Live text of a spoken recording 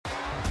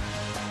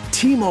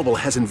T-Mobile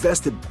has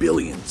invested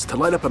billions to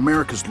light up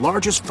America's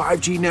largest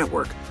 5G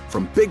network,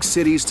 from big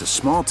cities to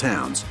small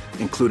towns,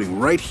 including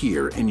right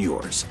here in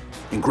yours.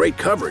 And great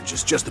coverage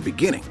is just the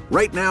beginning.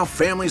 Right now,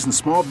 families and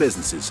small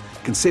businesses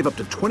can save up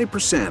to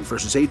 20%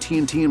 versus AT&T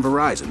and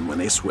Verizon when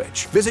they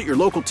switch. Visit your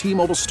local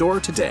T-Mobile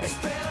store today.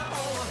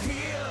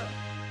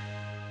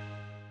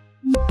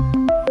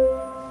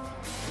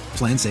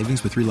 Plan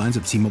savings with 3 lines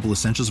of T-Mobile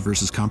Essentials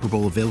versus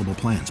comparable available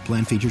plans.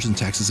 Plan features and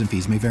taxes and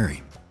fees may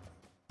vary.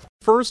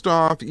 First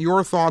off,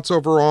 your thoughts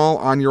overall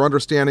on your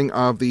understanding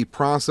of the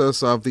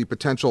process of the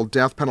potential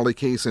death penalty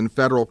case in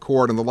federal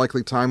court and the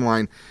likely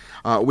timeline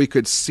we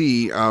could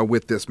see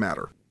with this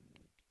matter.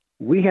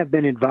 We have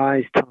been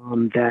advised,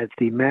 Tom, that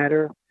the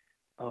matter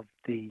of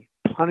the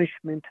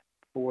punishment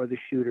for the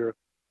shooter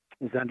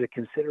is under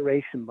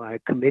consideration by a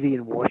committee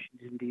in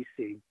Washington,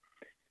 D.C.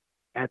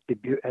 at the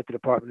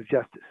Department of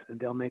Justice.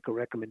 And they'll make a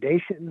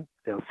recommendation.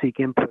 They'll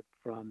seek input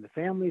from the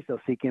families. They'll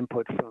seek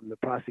input from the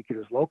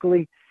prosecutors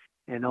locally.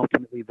 And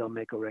ultimately, they'll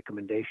make a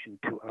recommendation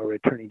to our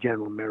Attorney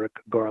General, Merrick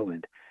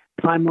Garland.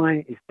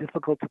 Timeline is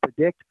difficult to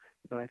predict,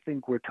 but I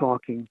think we're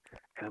talking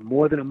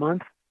more than a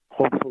month,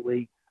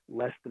 hopefully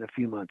less than a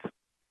few months.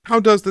 How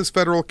does this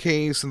federal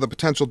case and the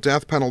potential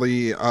death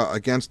penalty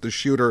against the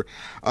shooter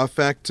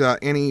affect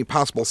any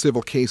possible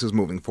civil cases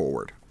moving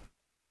forward?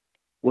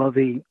 Well,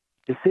 the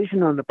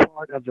decision on the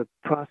part of the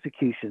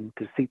prosecution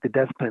to seek the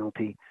death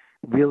penalty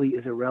really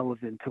is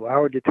irrelevant to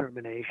our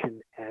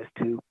determination as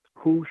to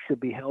who should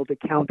be held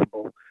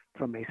accountable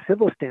from a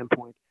civil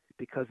standpoint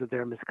because of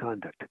their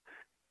misconduct,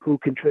 who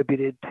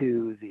contributed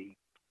to the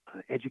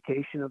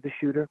education of the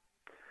shooter,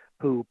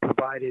 who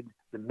provided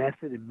the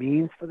method and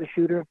means for the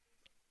shooter,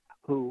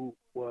 who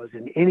was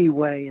in any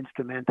way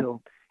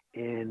instrumental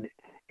in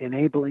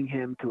enabling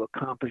him to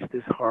accomplish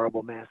this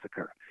horrible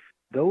massacre.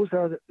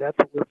 That's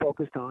what we're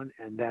focused on,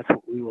 and that's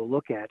what we will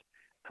look at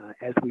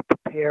as we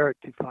prepare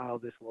to file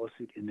this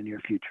lawsuit in the near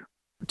future.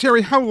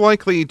 Terry, how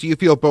likely do you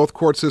feel both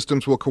court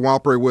systems will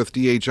cooperate with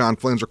DA John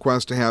Flynn's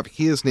request to have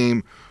his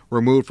name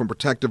removed from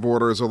protective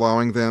orders,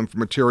 allowing them for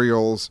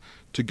materials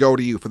to go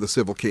to you for the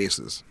civil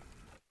cases?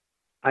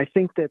 I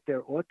think that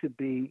there ought to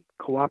be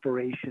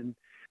cooperation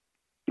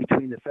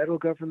between the federal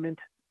government,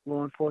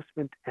 law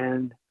enforcement,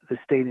 and the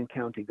state and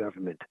county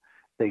government.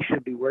 They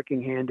should be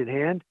working hand in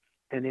hand.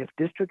 And if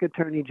District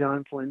Attorney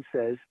John Flynn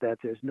says that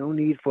there's no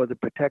need for the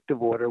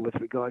protective order with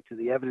regard to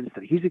the evidence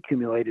that he's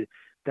accumulated,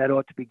 that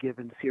ought to be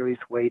given serious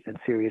weight and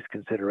serious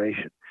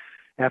consideration.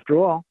 After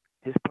all,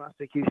 his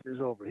prosecution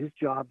is over. His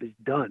job is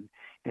done,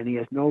 and he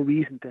has no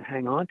reason to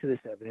hang on to this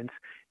evidence.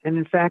 And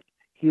in fact,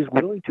 he is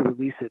willing to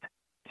release it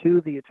to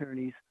the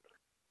attorneys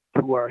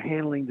who are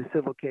handling the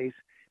civil case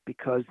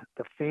because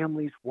the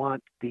families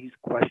want these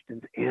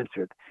questions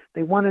answered.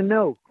 They want to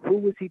know, who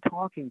was he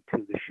talking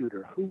to, the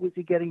shooter? Who was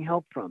he getting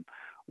help from?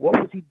 What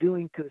was he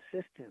doing to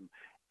assist him?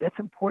 That's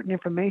important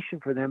information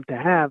for them to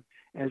have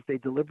as they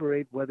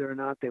deliberate whether or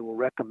not they will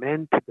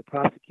recommend to the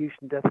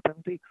prosecution death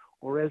penalty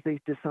or as they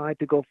decide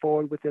to go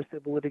forward with their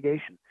civil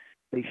litigation.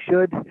 They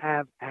should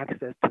have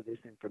access to this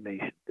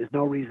information. There's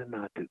no reason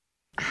not to.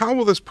 How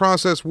will this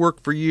process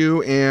work for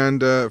you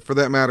and, for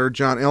that matter,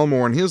 John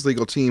Elmore and his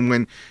legal team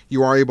when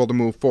you are able to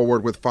move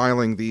forward with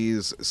filing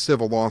these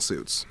civil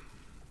lawsuits?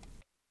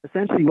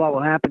 Essentially, what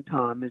will happen,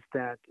 Tom, is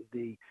that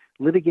the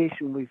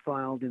litigation we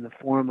filed in the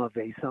form of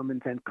a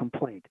summons and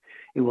complaint.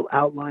 It will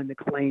outline the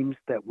claims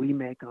that we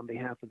make on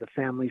behalf of the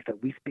families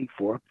that we speak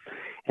for,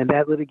 and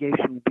that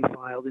litigation will be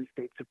filed in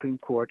state Supreme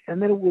Court, and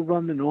then it will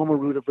run the normal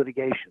route of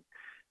litigation.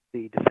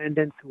 The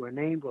defendants who are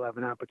named will have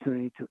an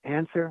opportunity to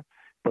answer.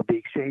 There'll be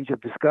exchange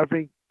of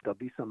discovery. There'll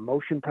be some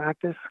motion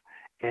practice,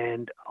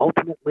 and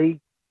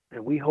ultimately,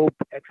 and we hope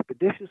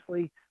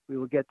expeditiously, we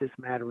will get this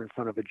matter in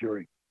front of a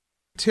jury.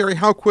 Terry,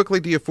 how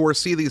quickly do you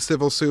foresee these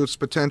civil suits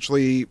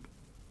potentially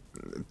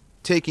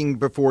taking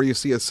before you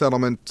see a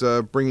settlement,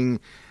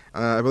 bringing,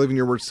 I believe in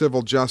your word,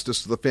 civil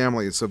justice to the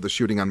families of the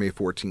shooting on May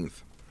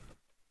 14th?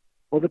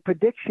 Well, the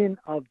prediction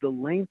of the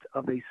length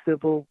of a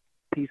civil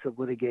piece of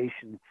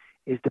litigation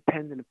is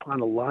dependent upon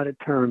a lot of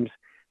terms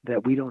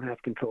that we don't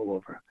have control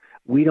over.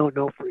 We don't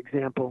know, for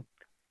example,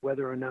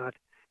 whether or not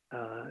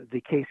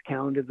the case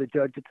calendar the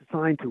judge it's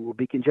assigned to will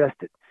be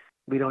congested.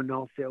 We don't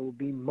know if there will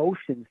be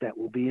motions that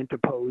will be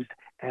interposed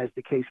as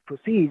the case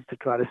proceeds to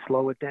try to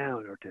slow it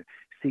down or to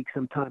seek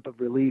some type of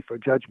relief or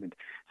judgment.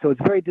 So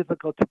it's very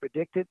difficult to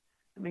predict it.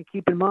 I mean,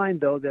 keep in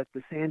mind, though, that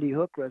the Sandy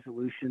Hook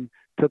resolution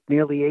took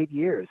nearly 8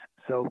 years.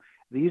 So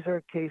these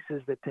are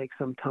cases that take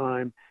some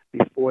time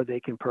before they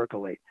can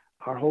percolate.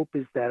 Our hope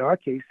is that our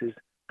case is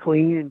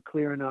clean and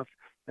clear enough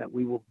that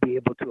we will be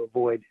able to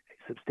avoid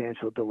a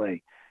substantial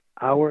delay.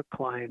 Our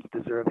clients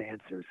deserve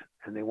answers,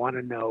 and they want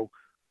to know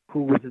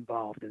who was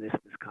involved in this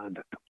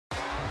misconduct.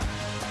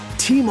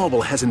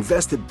 T-Mobile has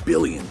invested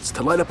billions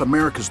to light up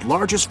America's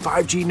largest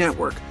 5G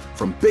network,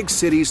 from big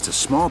cities to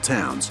small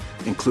towns,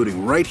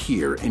 including right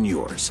here in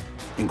yours.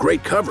 And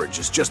great coverage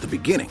is just the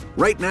beginning.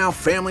 Right now,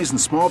 families and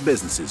small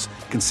businesses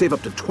can save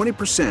up to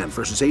 20%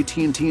 versus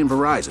AT&T and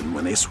Verizon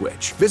when they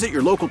switch. Visit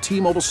your local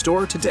T-Mobile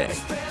store today.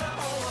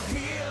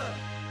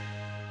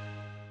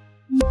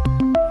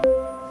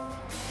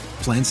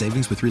 Plan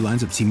savings with 3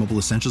 lines of T-Mobile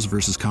Essentials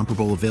versus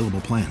comparable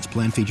available plans.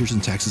 Plan features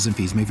and taxes and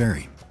fees may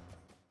vary.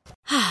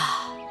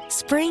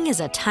 Spring is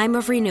a time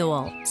of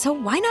renewal, so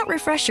why not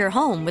refresh your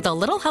home with a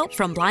little help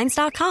from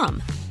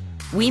Blinds.com?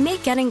 We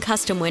make getting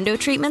custom window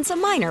treatments a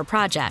minor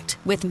project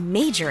with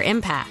major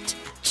impact.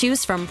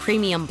 Choose from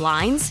premium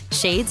blinds,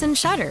 shades, and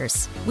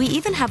shutters. We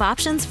even have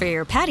options for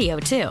your patio,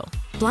 too.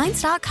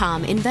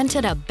 Blinds.com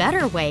invented a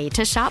better way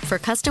to shop for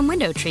custom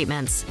window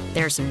treatments.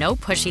 There's no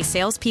pushy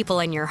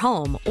salespeople in your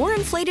home or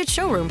inflated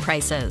showroom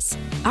prices.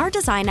 Our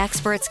design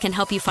experts can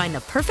help you find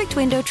the perfect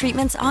window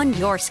treatments on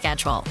your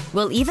schedule.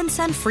 We'll even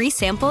send free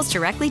samples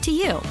directly to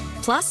you.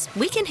 Plus,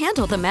 we can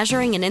handle the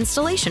measuring and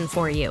installation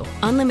for you.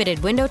 Unlimited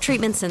window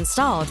treatments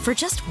installed for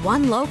just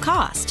one low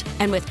cost.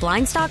 And with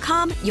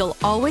Blinds.com, you'll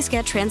always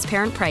get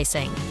transparent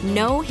pricing.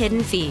 No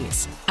hidden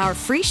fees. Our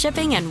free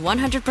shipping and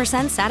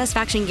 100%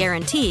 satisfaction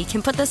guarantee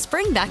can put the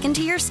spring back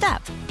into your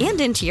step and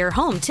into your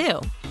home,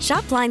 too.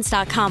 Shop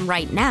Blinds.com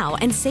right now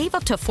and save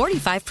up to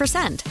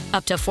 45%.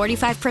 Up to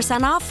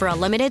 45% off for a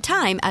limited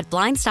time at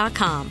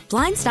Blinds.com.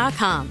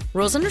 Blinds.com.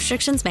 Rules and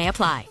restrictions may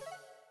apply.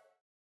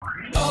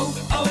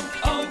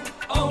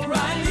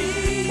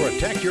 O'Reilly.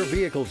 Protect your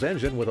vehicle's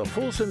engine with a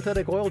full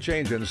synthetic oil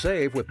change and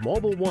save with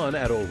Mobil 1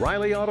 at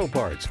O'Reilly Auto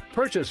Parts.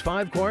 Purchase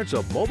 5 quarts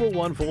of Mobil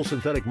 1 full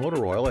synthetic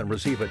motor oil and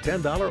receive a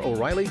 $10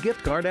 O'Reilly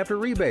gift card after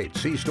rebate.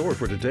 See store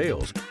for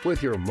details.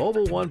 With your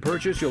Mobil 1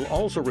 purchase, you'll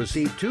also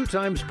receive 2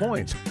 times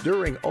points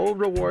during O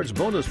Rewards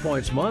Bonus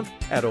Points Month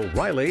at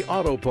O'Reilly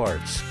Auto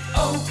Parts.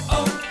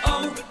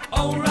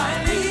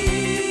 O'Reilly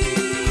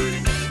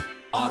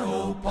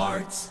Auto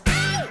Parts.